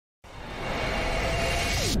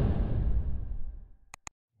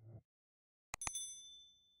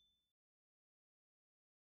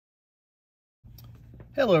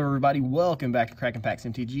Hello everybody, welcome back to Cracking Packs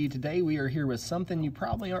MTG. Today we are here with something you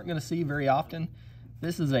probably aren't going to see very often.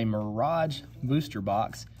 This is a Mirage booster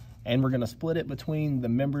box, and we're going to split it between the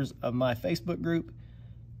members of my Facebook group.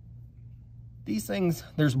 These things,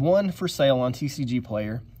 there's one for sale on TCG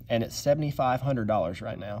Player, and it's $7,500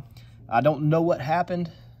 right now. I don't know what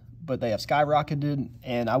happened, but they have skyrocketed,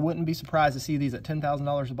 and I wouldn't be surprised to see these at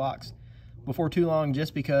 $10,000 a box before too long,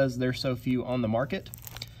 just because there's so few on the market.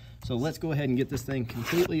 So let's go ahead and get this thing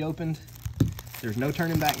completely opened. There's no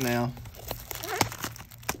turning back now.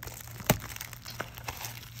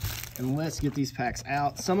 And let's get these packs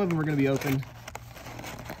out. Some of them are going to be opened.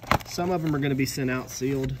 Some of them are going to be sent out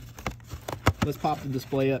sealed. Let's pop the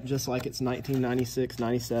display up just like it's 1996,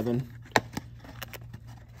 97.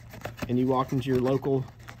 And you walk into your local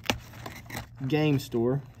game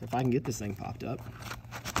store. If I can get this thing popped up.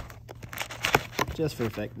 Just for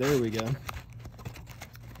effect. There we go.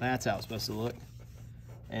 That's how it's supposed to look.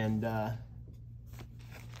 And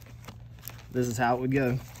this is how it would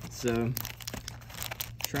go. So,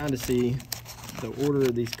 trying to see the order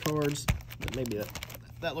of these cards. Maybe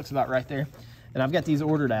that looks about right there. And I've got these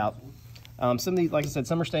ordered out. Some of these, like I said,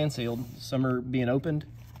 some are staying sealed. Some are being opened.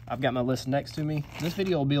 I've got my list next to me. This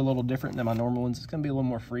video will be a little different than my normal ones. It's going to be a little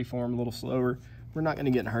more freeform, a little slower. We're not going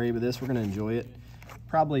to get in a hurry with this. We're going to enjoy it.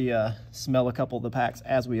 Probably smell a couple of the packs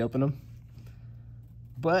as we open them.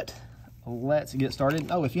 But let's get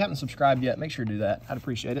started. Oh, if you haven't subscribed yet, make sure to do that. I'd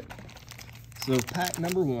appreciate it. So pack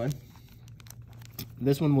number one.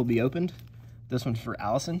 This one will be opened. This one's for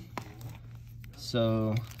Allison.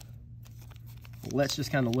 So let's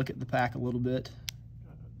just kind of look at the pack a little bit.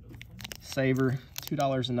 Savor,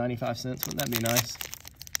 $2.95. Wouldn't that be nice?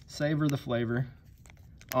 Savor the flavor.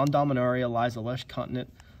 On Dominaria lies the lush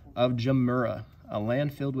continent of Jamura, a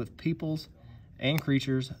land filled with peoples and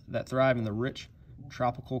creatures that thrive in the rich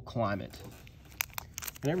tropical climate.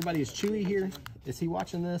 And everybody, is Chewy here? Is he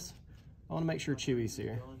watching this? I want to make sure Chewy's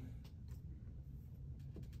here.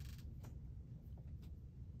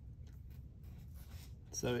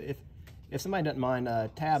 So if somebody doesn't mind,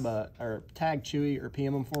 tag Chewy or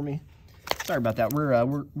PM him for me. Sorry about that.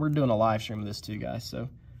 We're doing a live stream of this too, guys. So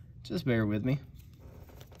just bear with me.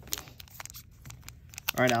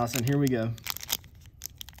 All right, Allison, here we go.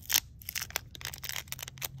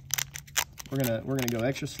 We're gonna go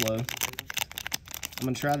extra slow. I'm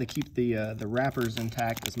gonna try to keep the wrappers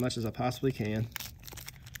intact as much as I possibly can.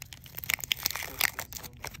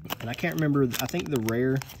 And I can't remember. I think the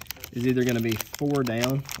rare is either gonna be 4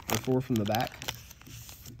 down or 4 from the back.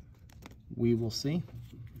 We will see.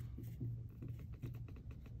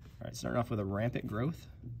 All right, starting off with a Rampant Growth,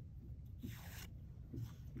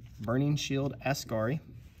 Burning Shield Ascari,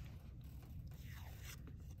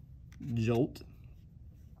 Jolt.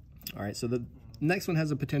 All right, so the next one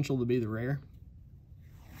has a potential to be the rare.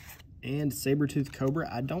 And Sabertooth Cobra.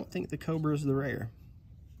 I don't think the Cobra is the rare.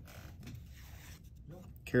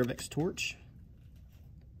 Caravex Torch.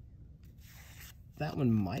 That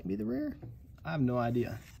one might be the rare. I have no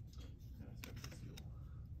idea.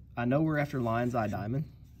 I know we're after Lion's Eye Diamond.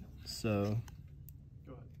 So,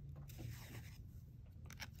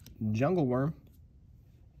 Jungle Worm.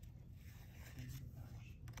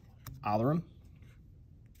 Alarum.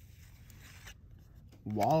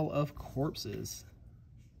 Wall of Corpses.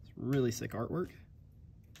 It's really sick artwork.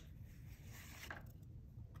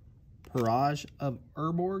 Mirage of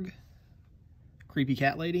Urborg. Creepy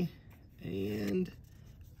Cat Lady. And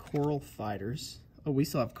Coral Fighters. Oh, we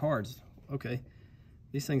still have cards. Okay.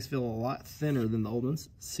 These things feel a lot thinner than the old ones.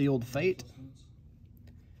 Sealed Fate.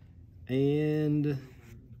 And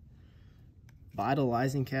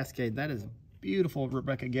Vitalizing Cascade. That is beautiful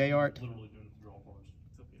Rebecca Gay art.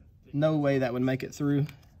 No way that would make it through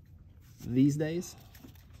these days.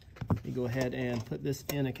 Let me go ahead and put this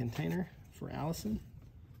in a container for Allison.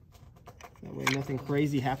 That way nothing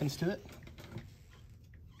crazy happens to it.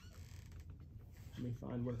 Let me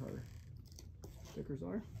find where her stickers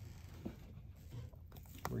are.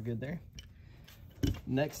 We're good there.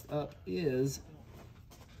 Next up is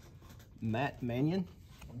Matt Mannion.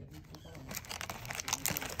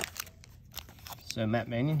 So Matt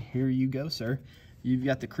Mannion, here you go, sir. You've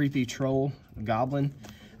got the creepy troll goblin.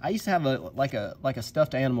 I used to have like a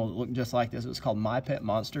stuffed animal that looked just like this. It was called My Pet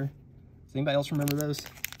Monster. Does anybody else remember those?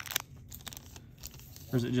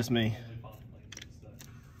 Or is it just me? All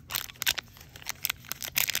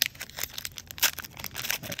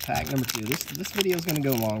right, pack number 2. This video is going to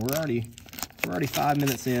go long. We're already 5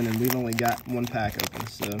 minutes in, and we've only got 1 pack open.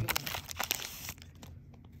 So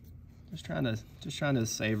just trying to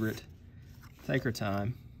savor it. Take our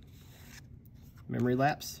time. Memory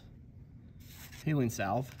Lapse, Healing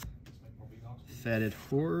Salve, Fetid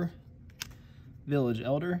Horror, Village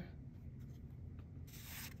Elder,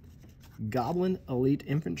 Goblin Elite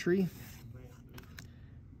Infantry,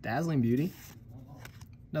 Dazzling Beauty,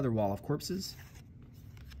 another Wall of Corpses,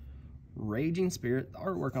 Raging Spirit. The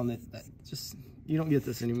artwork on that just, you don't get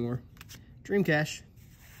this anymore. Dream Cache,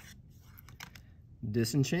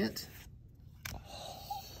 Disenchant.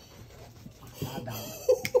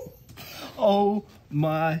 Oh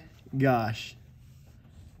my gosh.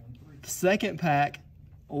 Second pack,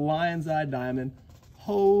 Lion's Eye Diamond.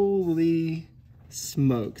 Holy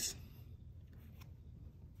smokes.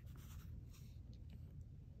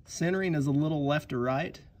 Centering is a little left to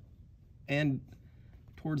right and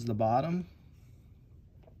towards the bottom.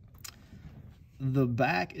 The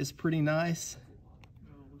back is pretty nice.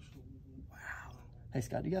 Wow. Hey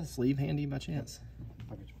Scott, do you got a sleeve handy by chance?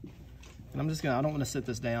 And I'm just gonna, I don't want to sit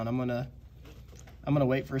this down. I'm gonna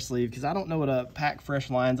wait for a sleeve because I don't know what a pack fresh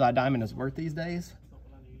Lion's Eye Diamond is worth these days.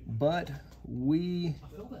 But we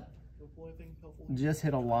just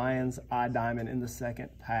hit a Lion's Eye Diamond in the second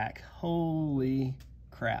pack. Holy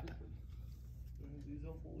crap.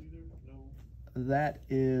 That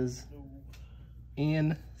is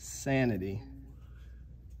insanity.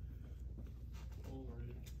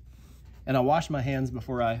 And I washed my hands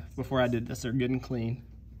before I did this. They're good and clean.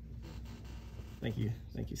 Thank you,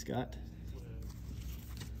 Scott.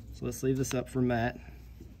 So let's leave this up for Matt.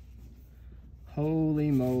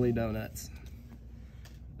 Holy moly donuts.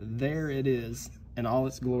 There it is in all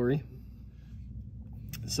its glory.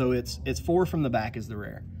 So it's 4 from the back is the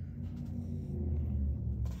rare.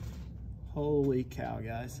 Holy cow,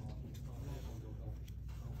 guys.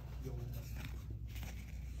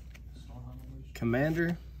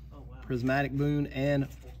 Commander, Prismatic Boon, and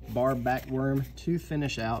Barb Backworm to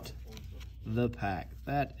finish out the pack.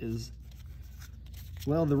 That is,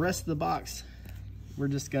 well, the rest of the box, we'll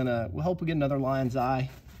hope we get another Lion's Eye,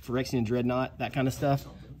 Phyrexian Dreadnought, that kind of stuff.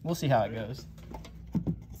 We'll see how it goes.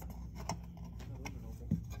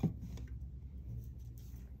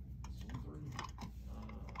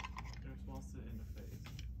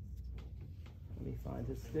 Let me find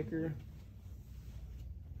his sticker.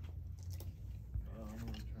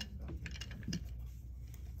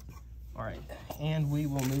 All right, and we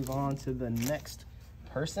will move on to the next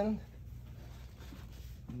person.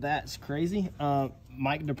 That's crazy.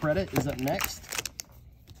 Mike DePretta is up next.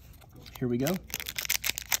 Here we go.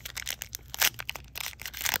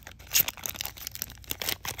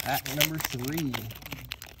 Pack number 3.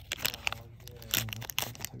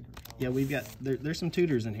 Yeah, we've got, there's some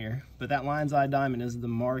tutors in here, but that Lion's Eye Diamond is the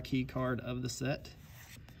marquee card of the set.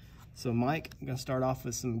 So Mike, I'm gonna start off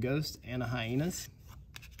with some Ghosts and a Hyenas.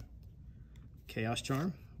 Chaos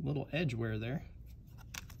Charm, little edge wear there.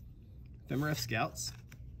 Ephemeref Scouts.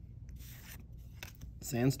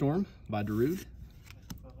 Sandstorm by Darude.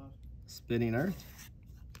 Spitting Earth.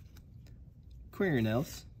 Quirion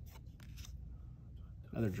Elves.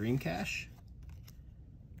 Another Dream Cache.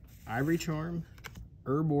 Ivory Charm.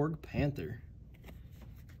 Urborg Panther.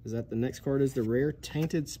 Is that the next card is the rare?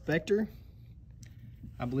 Tainted Spectre,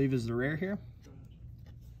 I believe is the rare here.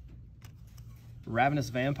 Ravenous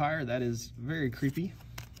Vampire, that is very creepy.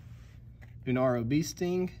 Unaro Beast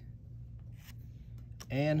Sting.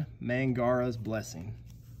 And Mangara's Blessing.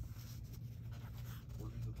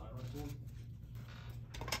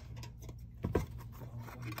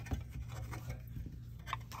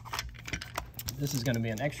 This is going to be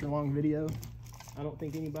an extra long video. I don't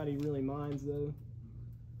think anybody really minds though.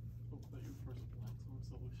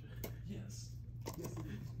 Yes.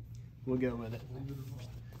 We'll go with it.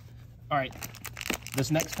 All right.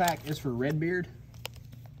 This next pack is for Redbeard.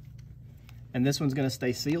 And this one's going to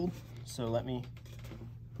stay sealed. So let me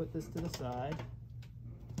put this to the side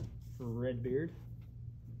for Redbeard.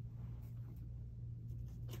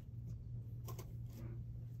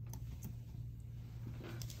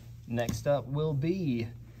 Next up will be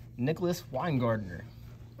Nicholas Weingartner.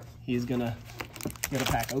 He's gonna get a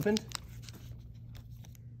pack opened.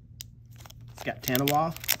 It's got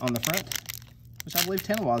Tanawa on the front, which I believe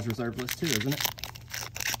Tanawa is reserve list too, isn't it?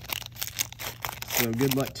 So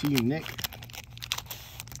good luck to you, Nick.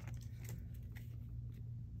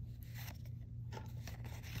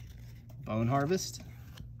 Bone Harvest,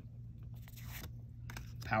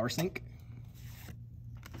 Power Sink,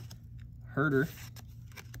 Herder,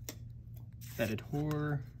 Fetid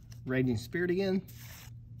Horror, Raging Spirit again,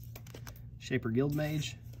 Shaper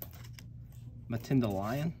Guildmage, Matinda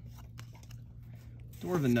Lion,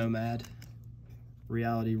 Dwarven Nomad,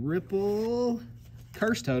 Reality Ripple,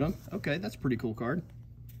 Curse Totem. Okay, that's a pretty cool card.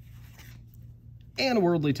 And a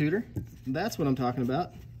Worldly Tutor. That's what I'm talking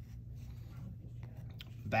about.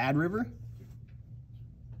 Bad River,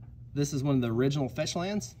 This is one of the original fetch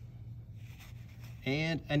lands.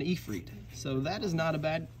 And an Ifrit. So that is not a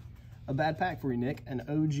bad pack for you, Nick. An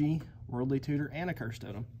OG Worldly Tutor and a Curse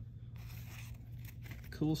Totem.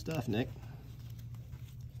 Cool stuff, Nick.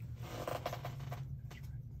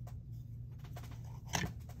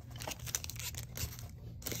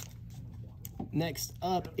 Next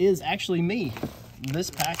up is actually me. This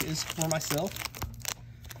pack is for myself.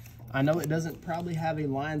 I know it doesn't probably have a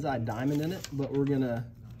Lion's Eye Diamond in it, but we're gonna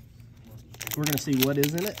see what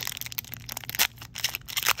is in it.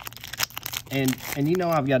 And you know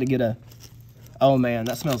I've got to get a, oh man,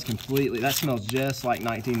 that smells just like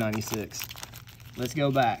 1996. Let's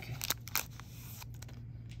go back.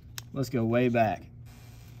 Let's go way back.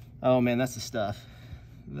 Oh man, that's the stuff.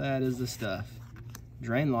 That is the stuff.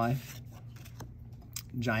 Drain Life,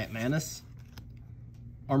 Giant Manus,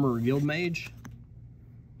 Armorer Guild Mage,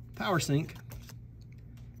 Power Sync,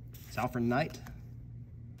 Sovereign Knight,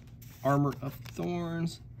 Armor of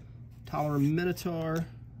Thorns, Toler Minotaur,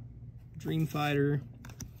 Dream Fighter,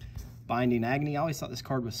 Binding Agony. I always thought this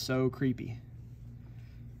card was so creepy.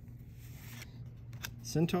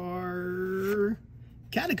 Centaur,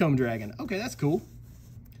 Catacomb Dragon. Okay, that's cool.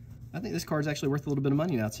 I think this card's actually worth a little bit of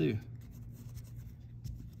money now too.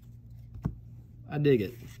 I dig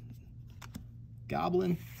it.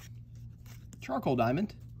 Goblin, Charcoal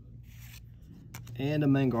Diamond, and a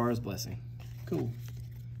Mangara's Blessing. Cool.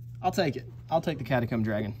 I'll take it. I'll take the Catacomb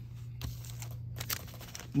Dragon.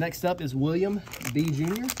 Next up is William B.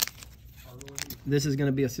 Jr. This is going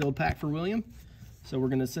to be a sealed pack for William, so we're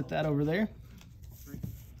going to sit that over there.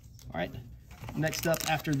 All right. Next up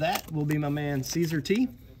after that will be my man Caesar T.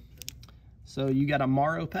 So you got a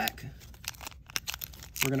Morrow pack.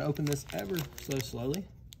 We're going to open this ever so slowly.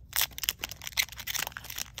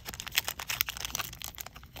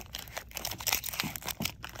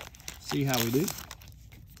 See how we do.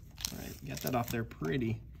 All right, got that off there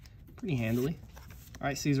pretty handily. All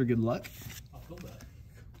right, Caesar, good luck.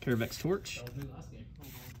 Caravex Torch,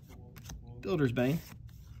 Builder's Bane,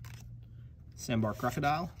 Sandbar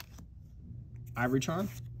Crocodile, Ivory Charm,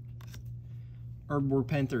 Herbivore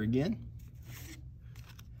Panther again.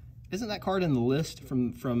 Isn't that card in the list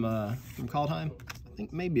from Kaldheim? I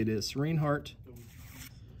think maybe it is. Serene Heart,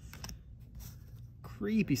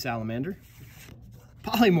 Creepy Salamander,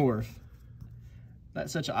 Polymorph.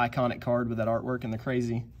 That's such an iconic card with that artwork and the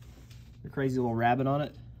crazy little rabbit on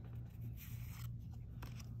it.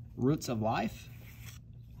 Roots of Life,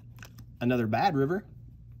 another Bad River,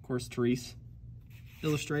 of course Therese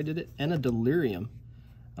illustrated it, and a Delirium.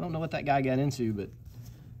 I don't know what that guy got into, but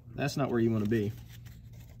that's not where you want to be.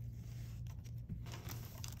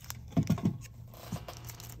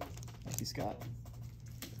 Thank you, Scott.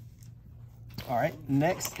 All right,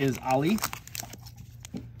 next is Ali.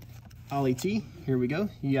 Ali T, here we go.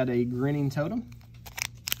 You got a Grinning Totem.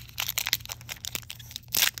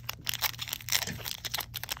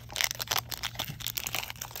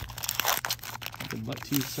 Good luck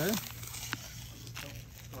to you, sir.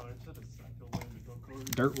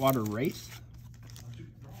 Dirtwater Wraith,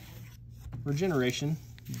 Regeneration,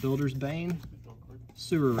 Builder's Bane,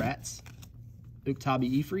 Sewer Rats,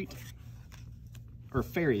 Uktabi Ifrit, or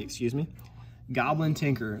Fairy, excuse me, Goblin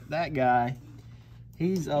Tinker. That guy,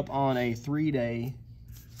 he's up on a 3-day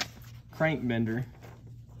crank bender,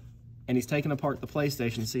 and he's taking apart the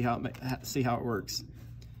PlayStation to see how it works.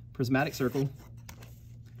 Prismatic Circle,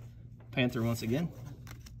 Panther once again,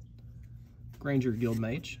 Granger Guild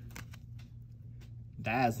Mage,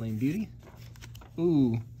 Dazzling Beauty,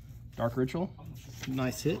 ooh, Dark Ritual,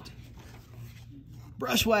 nice hit.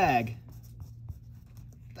 Brushwag,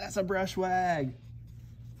 that's a Brushwag.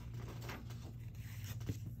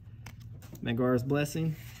 Mangara's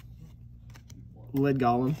Blessing, Lead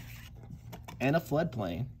Golem, and a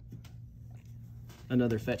Floodplain.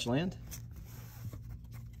 Another fetch land.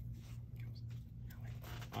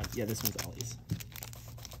 Yeah, this one's Ollie's.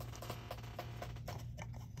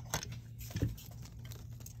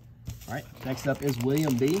 All right, next up is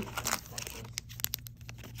William B.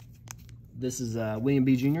 This is William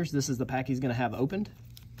B. Jr.'s. This is the pack he's going to have opened.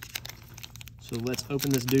 So let's open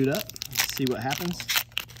this dude up, see what happens.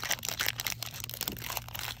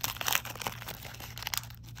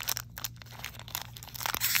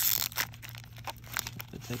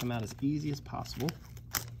 Take them out as easy as possible.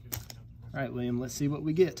 All right, William, let's see what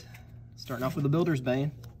we get. Starting off with the Builder's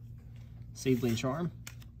Bane, Seedling Charm,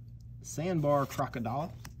 Sandbar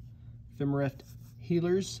Crocodile, Ephemereft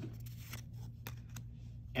Healers,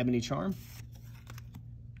 Ebony Charm,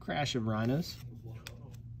 Crash of Rhinos,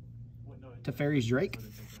 Teferi's Drake,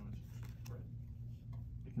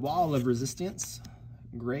 Wall of Resistance,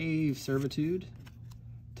 Grave Servitude,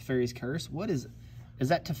 Teferi's Curse. What is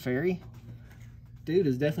that Teferi? Dude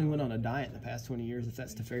has definitely went on a diet in the past 20 years if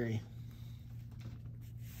that's Teferi.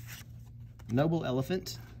 Noble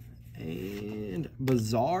Elephant and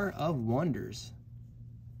Bazaar of Wonders.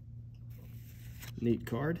 Neat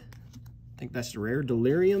card. I think that's the rare.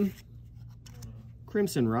 Delirium,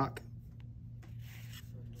 Crimson Rock.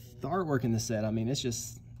 The artwork in this set, I mean, it's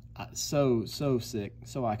just so sick,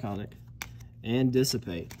 so iconic. And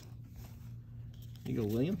Dissipate. There you go,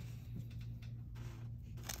 William.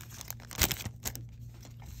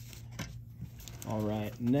 All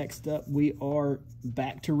right, next up we are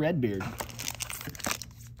back to Redbeard.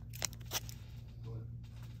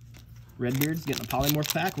 Redbeard's getting a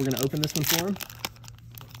polymorph pack. We're gonna open this one for him.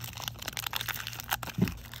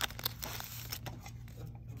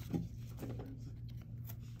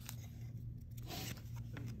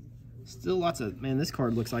 Still lots of, man, this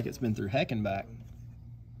card looks like it's been through heck and back.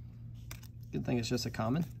 Good thing it's just a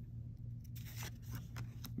common.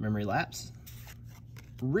 Memory Lapse.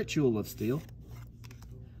 Ritual of Steel.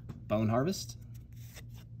 Bone Harvest.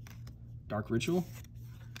 Dark Ritual.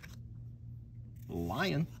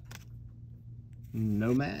 Lion.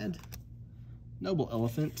 Nomad. Noble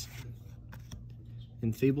Elephant.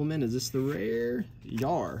 Enfeeblement. Is this the rare?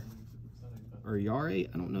 Yar. Or Yare? I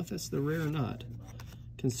don't know if that's the rare or not.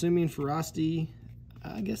 Consuming Ferocity.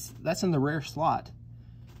 I guess that's in the rare slot.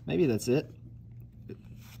 Maybe that's it.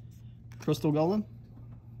 Crystal Golem.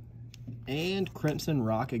 And Crimson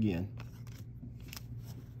Rock again.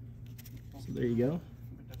 So there you go.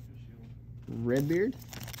 Redbeard.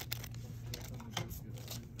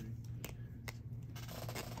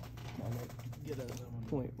 Get a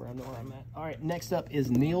point where I know where I'm at. All right, next up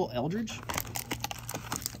is Neil Eldridge.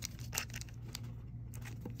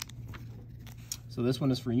 So this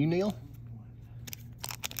one is for you, Neil.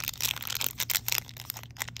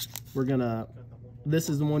 We're gonna, this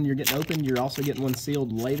is the one you're getting open. You're also getting one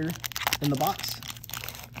sealed later in the box.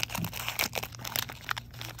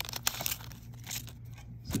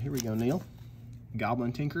 So here we go, Neil.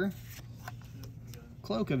 Goblin Tinkerer.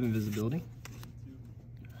 Cloak of Invisibility.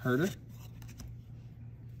 Herder.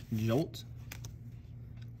 Jolt.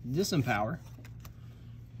 Disempower.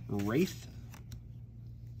 Wraith.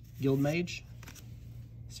 Guildmage.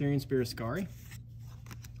 Syrian Spear Ascari.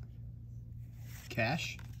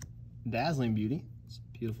 Cash. Dazzling Beauty. It's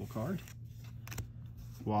a beautiful card.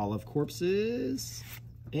 Wall of Corpses.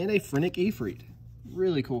 And a Phrenic Ifrit.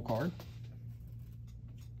 Really cool card.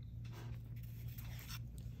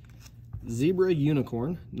 Zebra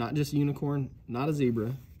Unicorn. Not just unicorn, not a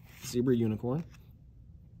zebra. Zebra Unicorn.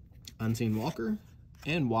 Unseen Walker.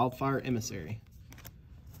 And Wildfire Emissary.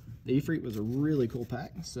 The Ifrit was a really cool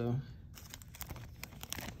pack, so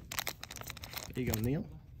there you go, Neil.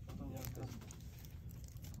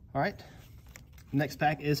 All right, next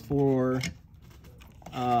pack is for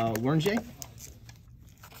Wernjay.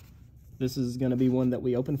 This is going to be one that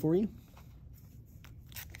we open for you.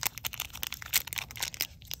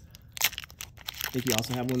 I think you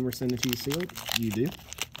also have one we're sending to you sealed. You do.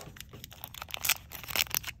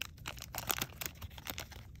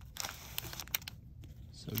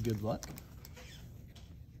 So good luck.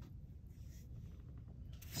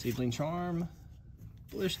 Seedling Charm.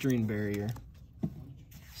 Blistering Barrier.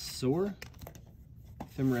 Soar.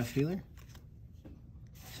 Ephemereth Healer.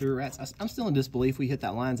 Sewer Rats. I'm still in disbelief we hit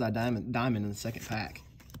that Lion's Eye Diamond in the second pack.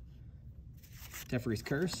 Teferi's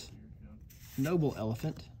Curse. Noble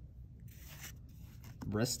Elephant.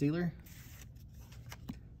 Breast Stealer.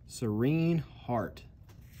 Serene Heart.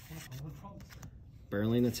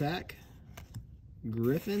 Barreling Attack.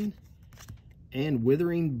 Griffin. And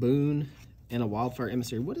Withering Boon. And a Wildfire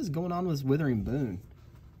Emissary. What is going on with Withering Boon?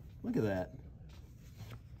 Look at that.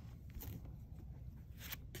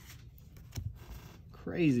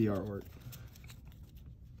 Crazy artwork.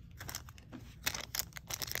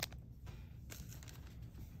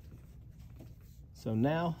 So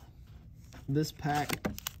now, this pack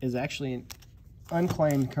is actually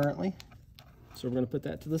unclaimed currently. So we're going to put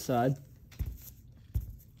that to the side.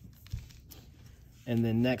 And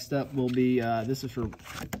then next up will be, this is for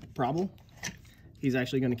Problem. He's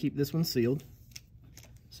actually going to keep this one sealed.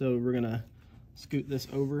 So we're going to scoot this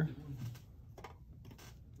over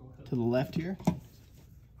to the left here.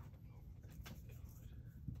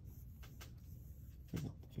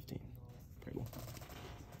 15. Okay, cool.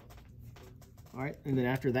 All right, and then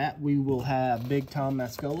after that, we will have Big Tom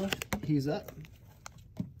Mascola. He's up.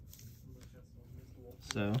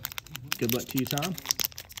 So good luck to you, Tom.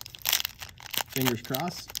 Fingers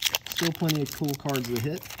crossed. Still plenty of cool cards to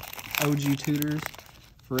hit. OG Tutors,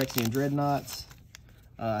 Phyrexian Dreadnoughts.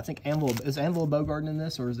 I think Anvil, is Anvil Bogarden in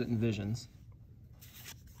this, or is it in Visions?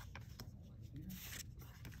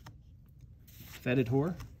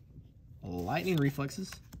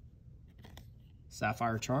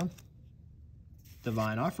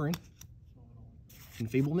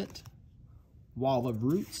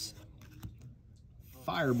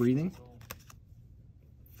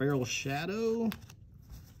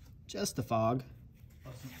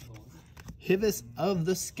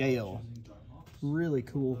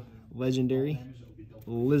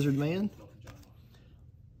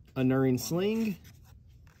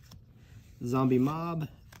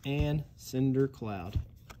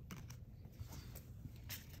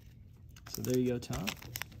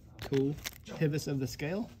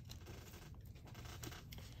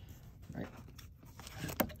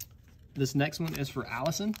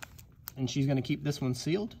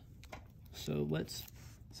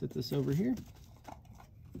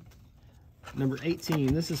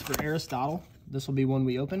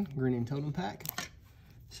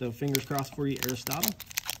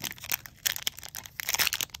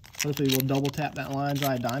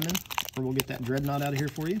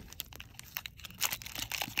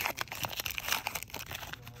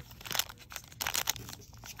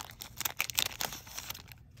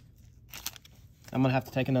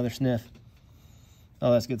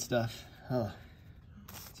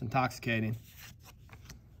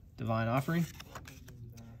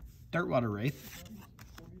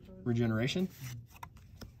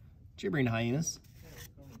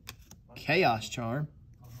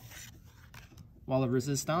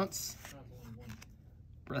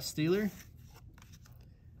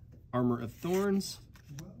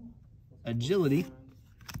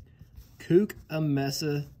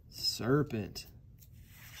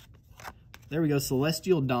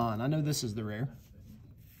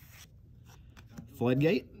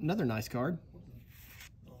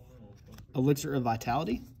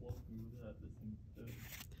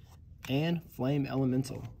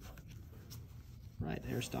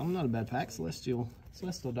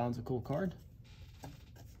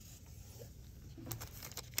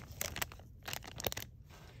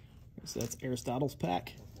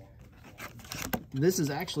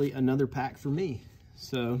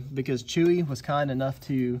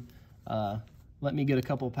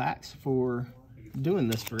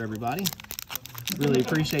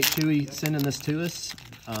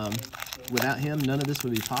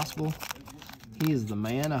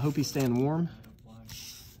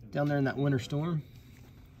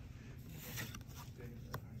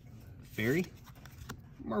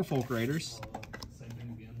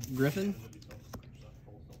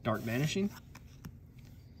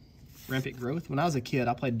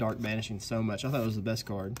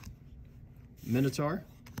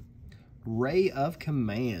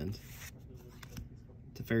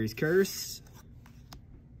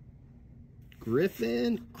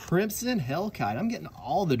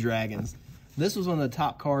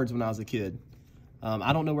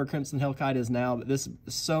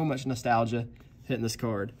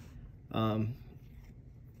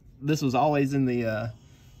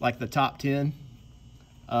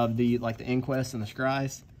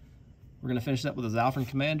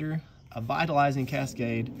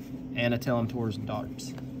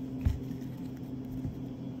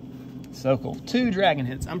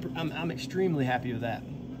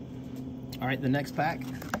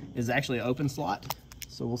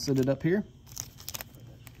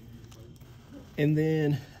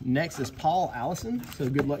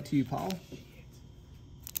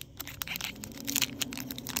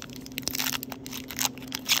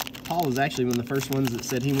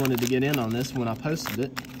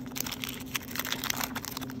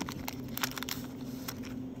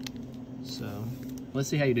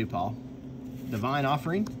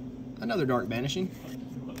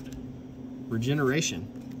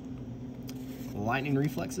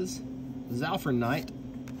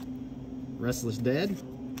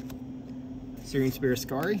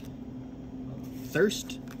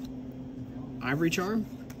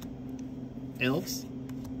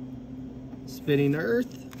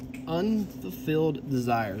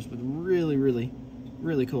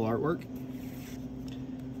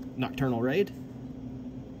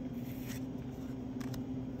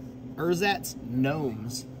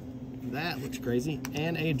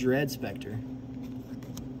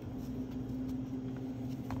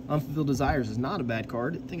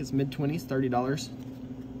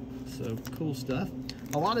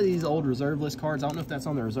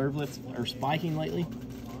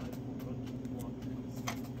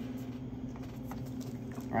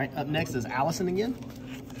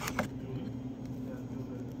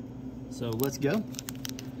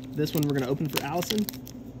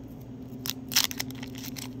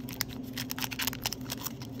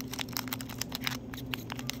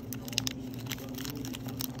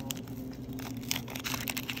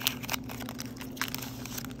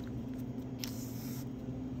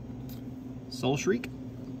 Soul Shriek,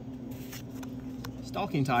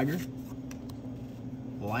 Stalking Tiger,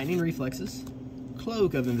 Lightning Reflexes,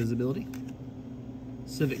 Cloak of Invisibility,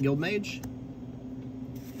 Civic Guildmage,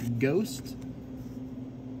 Ghost,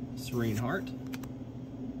 Serene Heart,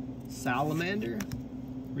 Salamander,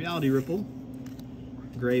 Reality Ripple,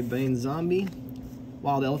 Gravebane Zombie,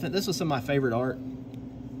 Wild Elephant. This was some of my favorite art.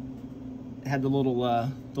 It had the little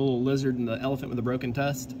lizard and the elephant with the broken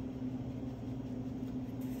tusk.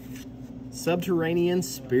 Subterranean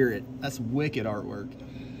Spirit. That's wicked artwork.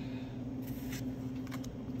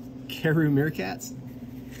 Karu Meerkats,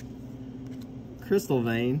 Crystal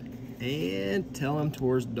Vein, and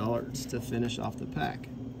Telepor's Darts to finish off the pack.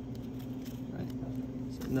 Right.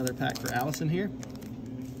 So another pack for Allison here.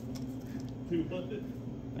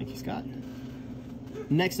 Thank you, Scott.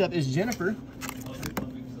 Next up is Jennifer.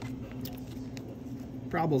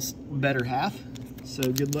 Probably's better half. So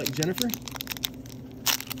good luck, Jennifer.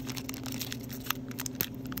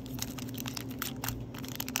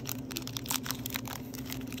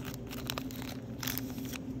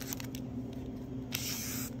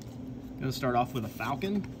 Gonna start off with a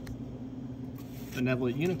Falcon,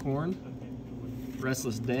 Benevolent Unicorn,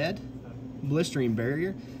 Restless Dead, Blistering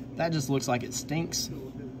Barrier. That just looks like it stinks.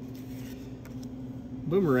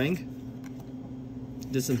 Boomerang,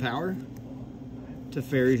 Disempower,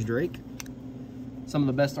 Teferi's Drake. Some of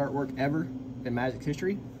the best artwork ever in Magic's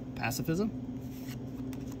history. Pacifism,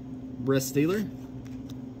 Breath Stealer,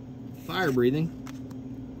 Fire Breathing,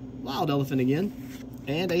 Wild Elephant again,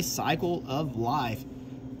 and a Cycle of Life.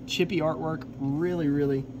 Chippy artwork,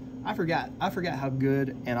 really. I forgot how good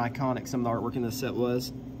and iconic some of the artwork in this set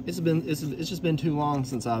was. It's just been too long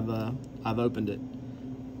since I've opened it.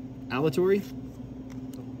 Alatory,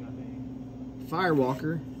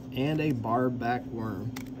 Firewalker, and a Barback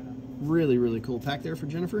Worm. Really cool pack there for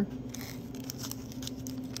Jennifer.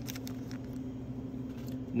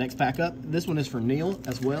 Next pack up, this one is for Neil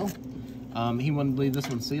as well. He wanted to leave this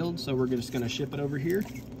one sealed, so we're just going to ship it over here.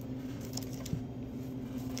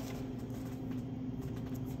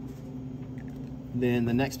 Then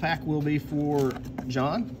the next pack will be for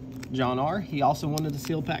John R. He also wanted a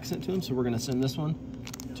sealed pack sent to him, so we're going to send this one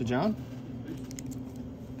to John.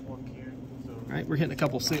 All right, we're hitting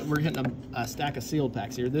a stack of sealed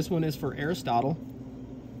packs here. This one is for Aristotle.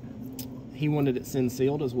 He wanted it send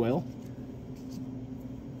sealed as well.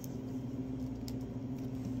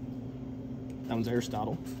 That one's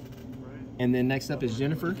Aristotle. And then next up is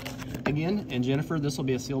Jennifer again, and Jennifer, this will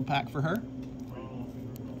be a sealed pack for her.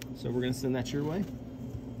 So we're going to send that your way.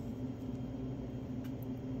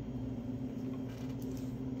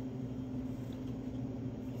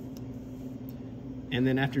 And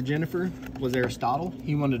then after Jennifer was Aristotle.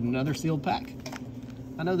 He wanted another sealed pack.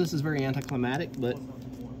 I know this is very anticlimactic, but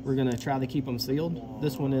we're going to try to keep them sealed.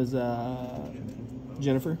 This one is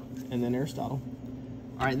Jennifer and then Aristotle.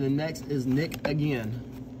 All right, and then next is Nick again.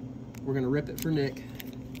 We're going to rip it for Nick.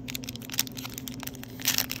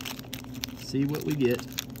 See what we get.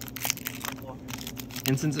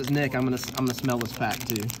 And since it's Nick, I'm gonna smell this pack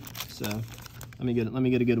too. So let me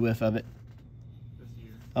get a good whiff of it.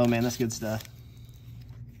 Oh man, that's good stuff.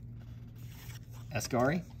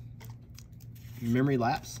 Ascari, Memory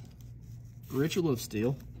Lapse, Ritual of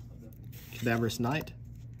Steel, Cadaverous Knight,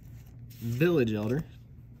 Village Elder,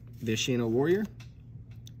 Vishino Warrior,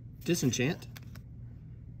 Disenchant,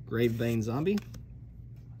 Gravebane Zombie,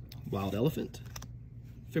 Wild Elephant,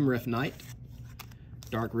 Fimref Knight,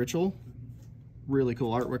 Dark Ritual. Really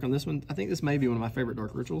cool artwork on this one. I think this may be one of my favorite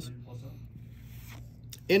Dark Rituals.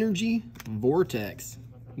 Energy Vortex.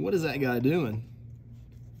 What is that guy doing?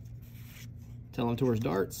 Telepor's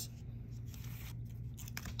Darts.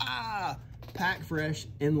 Ah! Pack Fresh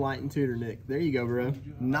Enlightened Tutor Nick. There you go, bro.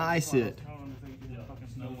 Nice hit.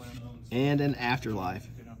 And an Afterlife.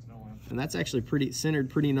 And that's actually pretty centered,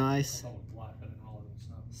 pretty nice.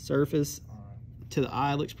 Surface to the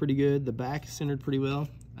eye looks pretty good. The back is centered pretty well.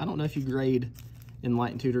 I don't know if you grade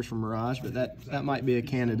Enlightened Tutors from Mirage, but that might be a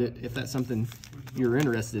candidate if that's something you're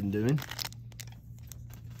interested in doing.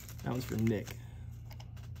 That one's for Nick.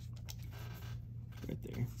 Right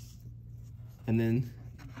there. And then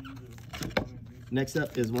next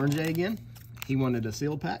up is Warren J again. He wanted a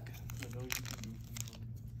sealed pack.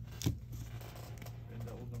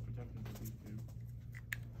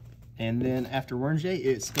 And then after Warren J,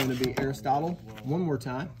 it's going to be Aristotle one more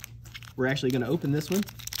time. We're actually going to open this one.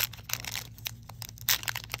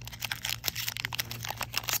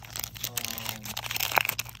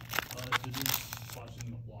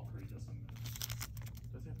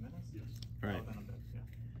 All right.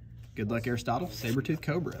 Good luck, Aristotle. Sabertooth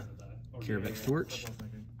Cobra, Karavex Torch,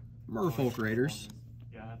 Merfolk Raiders,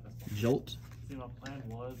 Jolt,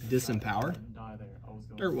 Disempower,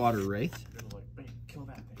 Dirtwater Wraith,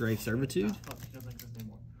 Grave Servitude,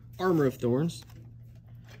 Armor of Thorns,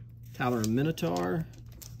 Talon Minotaur,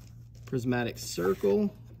 Prismatic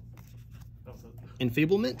Circle,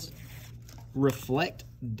 Enfeeblement, Reflect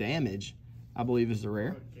Damage, I believe is the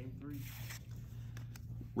rare,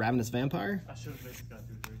 Ravenous Vampire,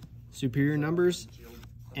 Superior Numbers,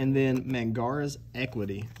 and then Mangara's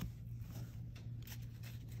Equity.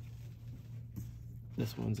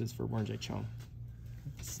 This one's is for Warren J. Chong.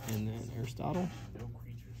 And then Aristotle.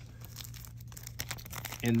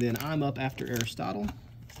 And then I'm up after Aristotle.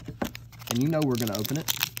 And you know we're going to open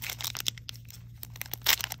it.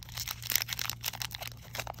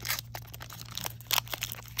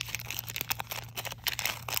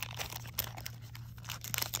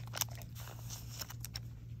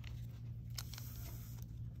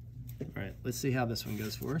 All right, let's see how this one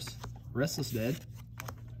goes for us. Restless Dead,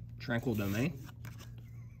 Tranquil Domain,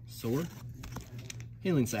 Sword,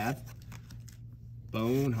 Healing Salve,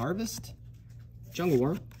 Bone Harvest, Jungle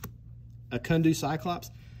Worm, a Kundu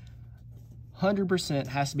Cyclops. 100%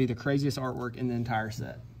 has to be the craziest artwork in the entire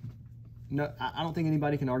set. No, I don't think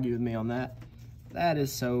anybody can argue with me on that. That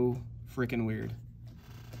is so freaking weird.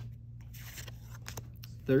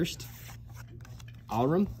 Thirst,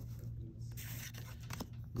 Alrum,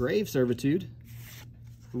 Grave Servitude,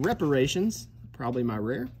 Reparations, probably my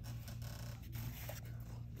rare,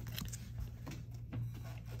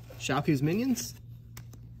 Shalku's Minions,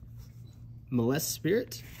 Molest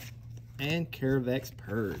Spirit, and Caravex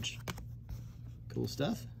Purge. Cool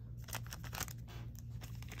stuff.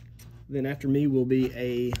 Then after me will be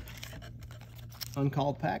a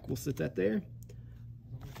uncalled pack. We'll sit that there.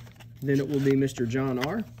 Then it will be Mr. John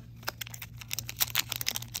R.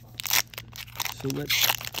 So let's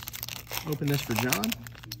open this for John.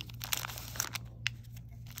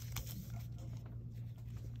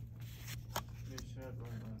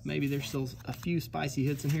 Maybe there's still a few spicy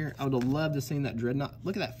hits in here. I would have loved to have seen that Dreadnought.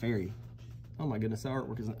 Look at that fairy. Oh my goodness, that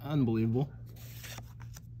artwork is unbelievable.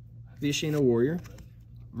 Viashina Warrior,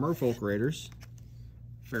 Merfolk Raiders,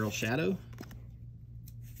 Feral Shadow,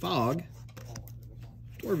 Fog,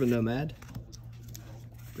 Dwarven Nomad,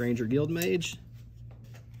 Granger Guildmage,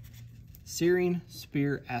 Searing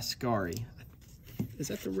Spear Ascari. Is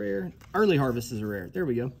that the rare? Early Harvest is a rare. There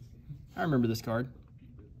we go. I remember this card.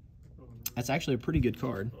 That's actually a pretty good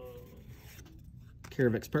card.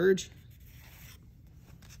 Caravex Purge,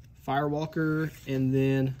 Firewalker, and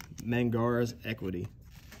then Mangara's Equity.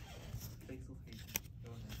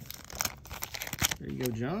 There you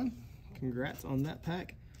go, John. Congrats on that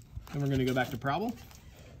pack. And we're going to go back to Probable.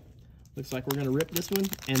 Looks like we're going to rip this one.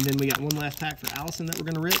 And then we got one last pack for Allison that we're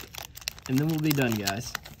going to rip. And then we'll be done,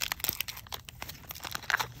 guys.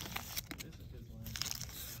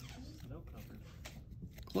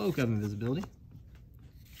 Cloak of Invisibility,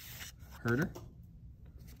 Herder,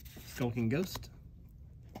 Skulking Ghost,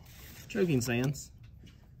 Choking Sands,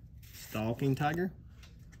 Stalking Tiger,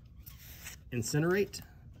 Incinerate,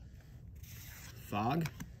 Fog,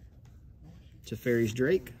 Teferi's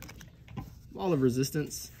Drake, Wall of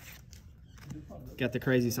Resistance, got the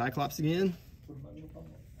Crazy Cyclops again,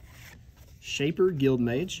 Shaper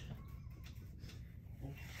Guildmage,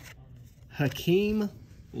 Hakeem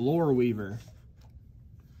Lore Weaver.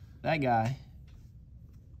 That guy,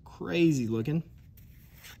 crazy looking.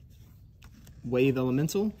 Wave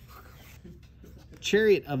Elemental,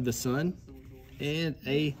 Chariot of the Sun, and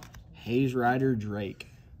a Haze Rider Drake.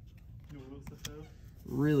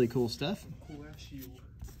 Really cool stuff.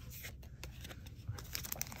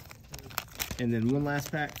 And then one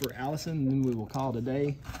last pack for Allison, and then we will call it a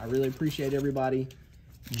day. I really appreciate everybody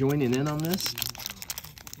joining in on this.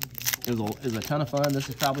 It was a ton of fun. This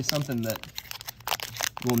is probably something that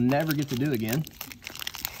we'll never get to do again.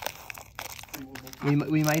 We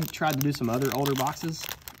may try to do some other older boxes.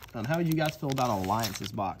 How would you guys feel about an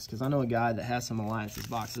Alliances box? Because I know a guy that has some Alliances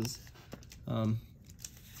boxes.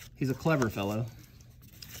 He's a clever fellow.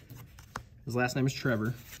 His last name is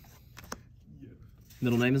Trevor.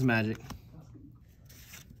 Middle name is Magic.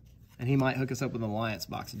 And he might hook us up with an Alliance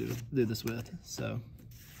box to do this with. So,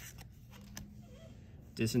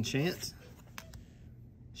 Disenchant,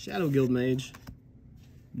 Shadow Guildmage,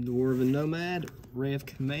 Dwarven Nomad, Ray of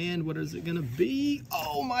Command. What is it going to be?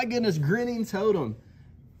 Oh my goodness, Grinning Totem.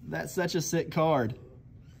 That's such a sick card.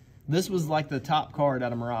 This was like the top card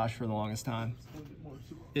out of Mirage for the longest time.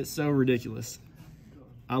 It's so ridiculous.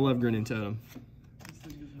 I love Grinning Totem.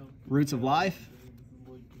 Roots of Life,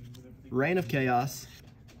 Reign of Chaos,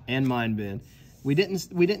 and Mind Bend. We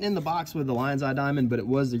didn't end the box with the Lion's Eye Diamond, but it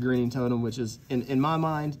was the Grinning Totem, which is in my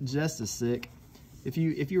mind just as sick. If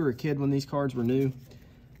you were a kid when these cards were new,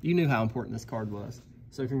 you knew how important this card was.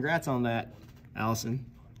 So congrats on that, Allison.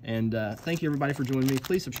 And thank you everybody for joining me.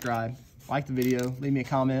 Please subscribe, like the video, leave me a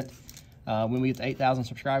comment. When we get to 8,000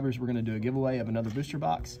 subscribers, we're gonna do a giveaway of another booster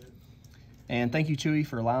box. And thank you, Chewy,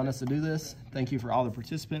 for allowing us to do this. Thank you for all the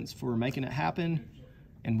participants for making it happen.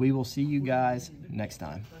 And we will see you guys next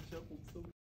time.